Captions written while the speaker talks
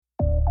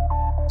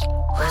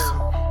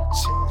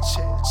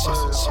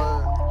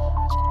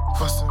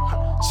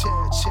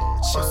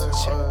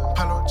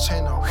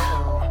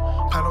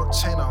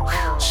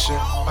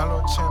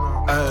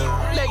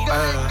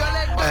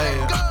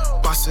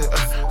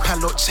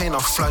Palo chain, I'm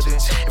flooded.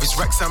 If it's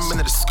racks, I'm in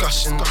a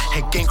discussion.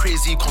 Head game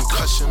crazy,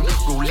 concussion.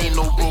 Real lean,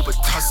 no robot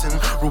tussing.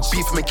 Real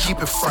beef, man,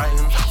 keep it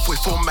frying.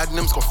 44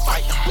 magnums gon'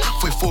 fight him.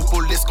 44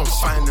 bullets gon'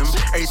 find him.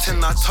 Every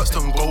 10 I touched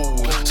on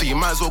gold. So you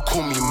might as well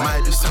call me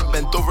Midas.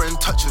 Bend over and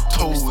touch your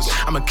toes.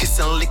 I'ma kiss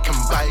and lick and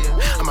bite it.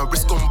 I'ma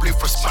wrist gon' bleed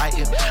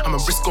FROSTBITE. I'ma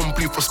wrist gon'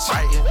 bleed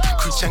FROSTBITE.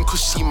 Creech and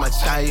cushy my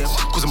diet.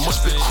 Cause it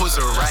must be cause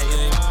of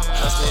riot.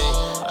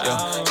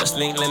 Just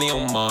link Lenny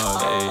on Mark,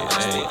 ayy.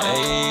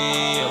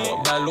 What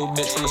a bad little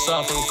bitch from the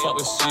south and fuck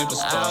with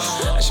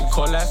superstar. And she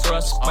call that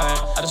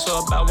FROSTBITE. I just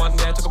saw her back one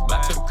day, I took her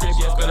back to the crib,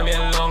 yeah, it's gonna be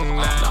a long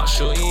night. Now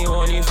shorty,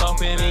 won't you fuck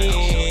with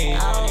me?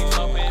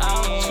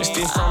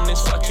 Twisted from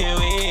this fucking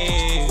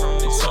way.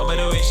 It's all by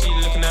the way she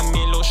looking at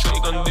me, little shorty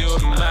gonna do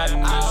with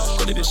madness.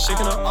 Got it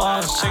shaking her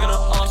ass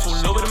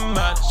all over the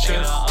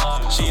mattress.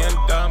 She ain't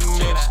dumb,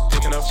 bitch,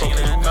 taking her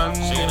fucking gun.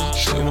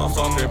 Shooting my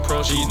fucking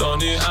pro, she don't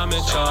do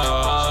amateur.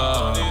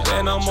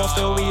 When I'm off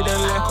the weed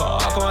and liquor,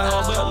 I can't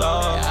help but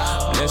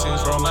love.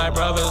 Blessings from my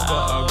brothers, but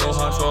I go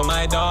hard for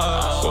my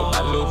dog. Got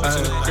bad little bitch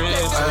in the crib.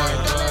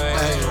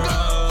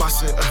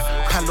 Bust it,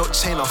 padlock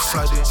chain, I'm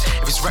flooded.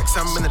 If it's racks,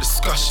 I'm in a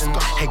discussion.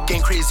 Head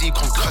game crazy,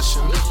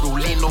 concussion. Real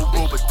lean, no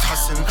robot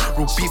tussing.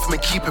 Real beef, man,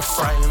 keep it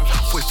frying.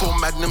 44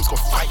 magnums gon'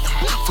 fight him.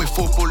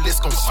 44 bullets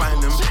gon'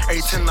 find him.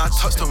 Every 10 I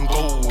touched on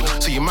gold.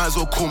 So you might as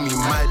well call me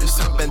Midas.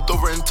 Bend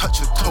over and touch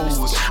your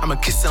toes. I'ma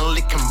kiss and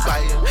lick and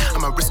bite it.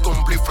 I'ma wrist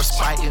gon' bleed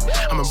FROSTBITE.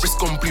 I'ma wrist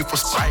gon' bleed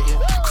FROSTBITE.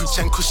 Creech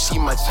and cushy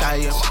my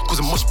diet. Cause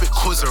it must be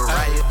cause of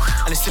riot.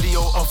 And the silly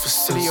old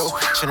officers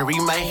tryna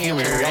read my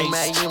human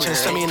rights. Tryna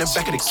slam me in the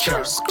back of the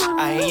curse.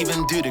 I ain't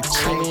even do the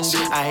crime.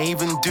 I ain't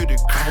even do the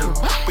crime.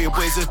 But your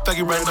boys are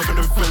thuggy ran up in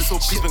the front. So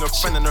please bring a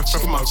friend and a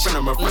friend from my friend.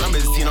 I'm a friend. I'm a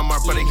Zine on my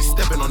brother. He's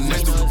stepping on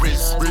next to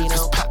Riz.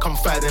 Cause Pat come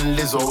fight and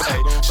Lizzo.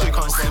 Ay. She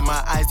can't see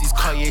my eyes. These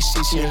Kanye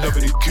shit. She ain't love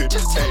with the kid.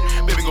 Ay.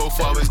 Baby girl,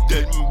 before I was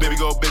dead. Baby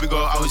girl,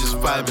 I was just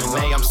vibing.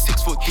 Ay. I'm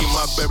 6 foot deep.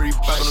 My berry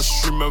bag on the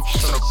stream and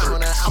fix on a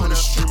perk. I'm on the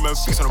stream and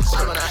fix on a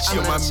perk. She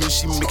on my move.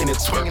 She making it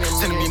twerk.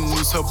 Sending me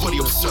news. Her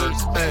body absurd.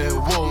 Ay.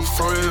 Whoa,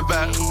 throw it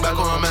back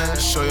on my man.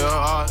 Show your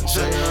heart.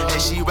 Hey,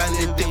 she ran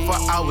it thick for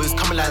hours,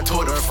 coming like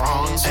Tour de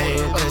France. Hey,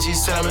 yeah, she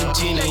said I'm a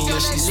genie, yeah,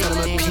 she said I'm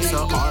a piece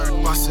of art.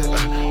 Bust it,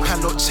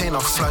 padlock chain,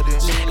 I'm flooded.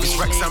 If it's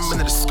racks, I'm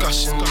in a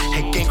discussion.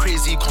 Head game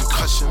crazy,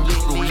 concussion.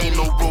 Real lean,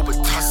 no robot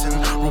tussing.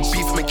 Real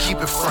beef, man, keep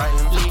it frying.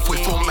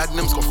 44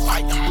 magnums gon'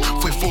 fight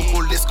him. 44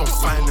 bullets gon'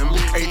 find him.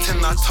 Every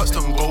 10 I touched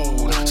on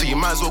gold. So you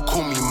might as well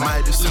call me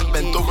Midas.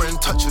 Bend over and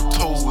touch your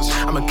toes.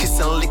 I'ma kiss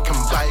and lick and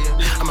bite it.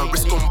 I'ma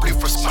wrist gon' bleed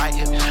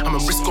FROSTBITE. I'ma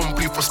wrist gon'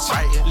 bleed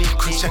FROSTBITE.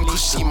 Creech and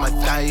cushy my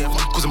diet.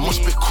 Cause it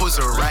must be cause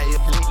of riot.